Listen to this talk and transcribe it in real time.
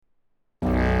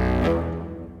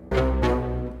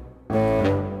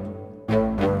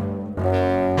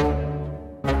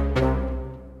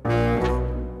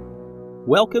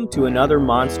Welcome to another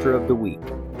Monster of the Week,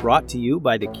 brought to you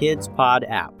by the Kids Pod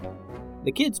app.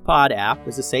 The Kids Pod app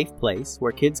is a safe place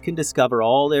where kids can discover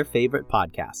all their favorite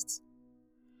podcasts.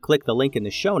 Click the link in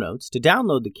the show notes to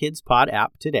download the Kids Pod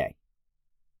app today.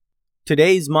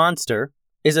 Today's monster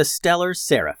is a stellar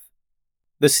seraph.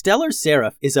 The stellar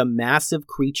seraph is a massive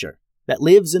creature that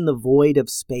lives in the void of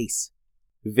space.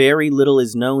 Very little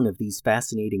is known of these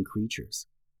fascinating creatures.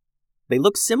 They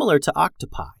look similar to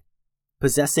octopi,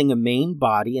 possessing a main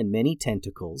body and many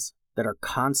tentacles that are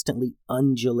constantly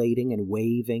undulating and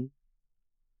waving.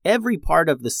 Every part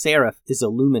of the seraph is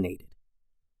illuminated.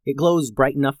 It glows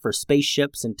bright enough for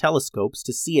spaceships and telescopes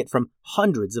to see it from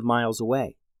hundreds of miles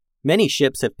away. Many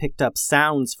ships have picked up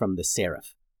sounds from the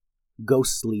seraph,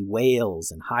 ghostly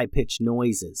wails and high-pitched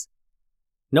noises.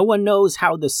 No one knows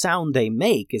how the sound they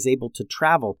make is able to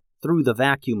travel through the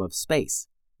vacuum of space.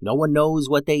 No one knows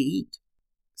what they eat.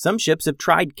 Some ships have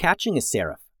tried catching a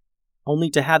seraph,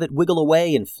 only to have it wiggle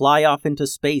away and fly off into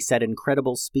space at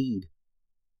incredible speed.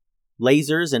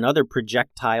 Lasers and other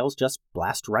projectiles just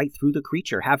blast right through the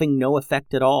creature, having no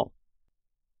effect at all.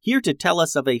 Here to tell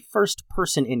us of a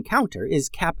first-person encounter is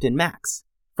Captain Max,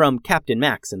 from Captain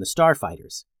Max and the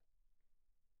Starfighters.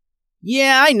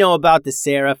 Yeah, I know about the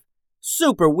seraph.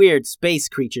 Super weird space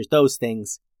creatures, those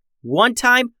things. One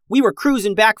time, we were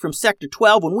cruising back from Sector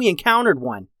 12 when we encountered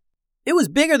one. It was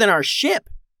bigger than our ship.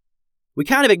 We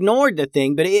kind of ignored the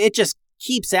thing, but it just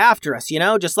keeps after us,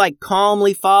 just like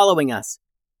calmly following us.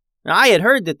 Now, I had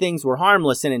heard that things were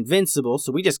harmless and invincible,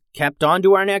 so we just kept on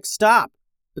to our next stop.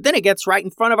 But then it gets right in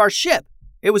front of our ship.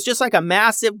 It was just like a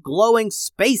massive, glowing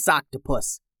space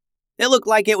octopus. It looked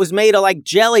like it was made of like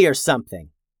jelly or something,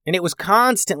 and it was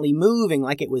constantly moving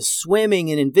like it was swimming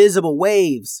in invisible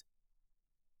waves.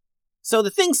 So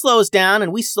the thing slows down,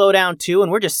 and we slow down too,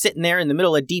 and we're just sitting there in the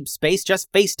middle of deep space,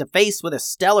 just face to face with a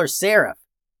stellar seraph.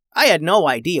 I had no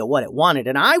idea what it wanted,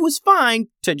 and I was fine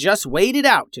to just wait it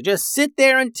out, to just sit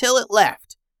there until it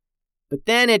left. But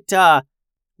then it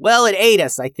ate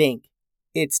us, I think.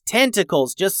 Its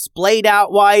tentacles just splayed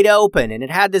out wide open, and it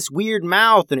had this weird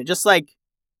mouth, and it just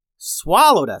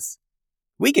swallowed us.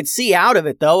 We could see out of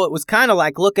it, though. It was kind of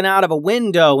like looking out of a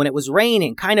window when it was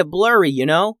raining, kind of blurry,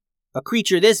 A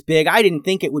creature this big, I didn't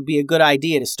think it would be a good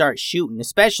idea to start shooting,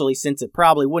 especially since it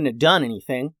probably wouldn't have done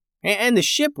anything. And the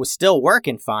ship was still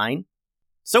working fine.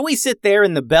 So we sit there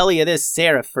in the belly of this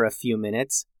seraph for a few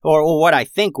minutes, or what I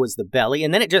think was the belly,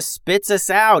 and then it just spits us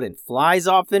out and flies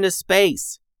off into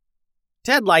space.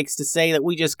 Ted likes to say that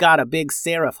we just got a big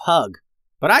seraph hug,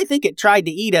 but I think it tried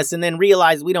to eat us and then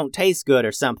realized we don't taste good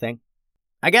or something.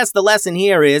 I guess the lesson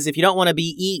here is, if you don't want to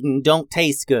be eaten, don't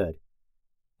taste good.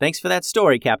 Thanks for that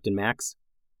story, Captain Max.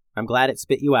 I'm glad it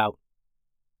spit you out.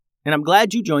 And I'm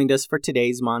glad you joined us for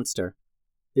today's monster.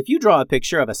 If you draw a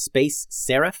picture of a space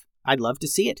seraph, I'd love to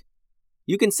see it.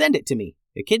 You can send it to me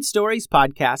at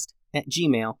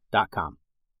kidstoriespodcast@gmail.com.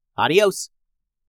 Adios.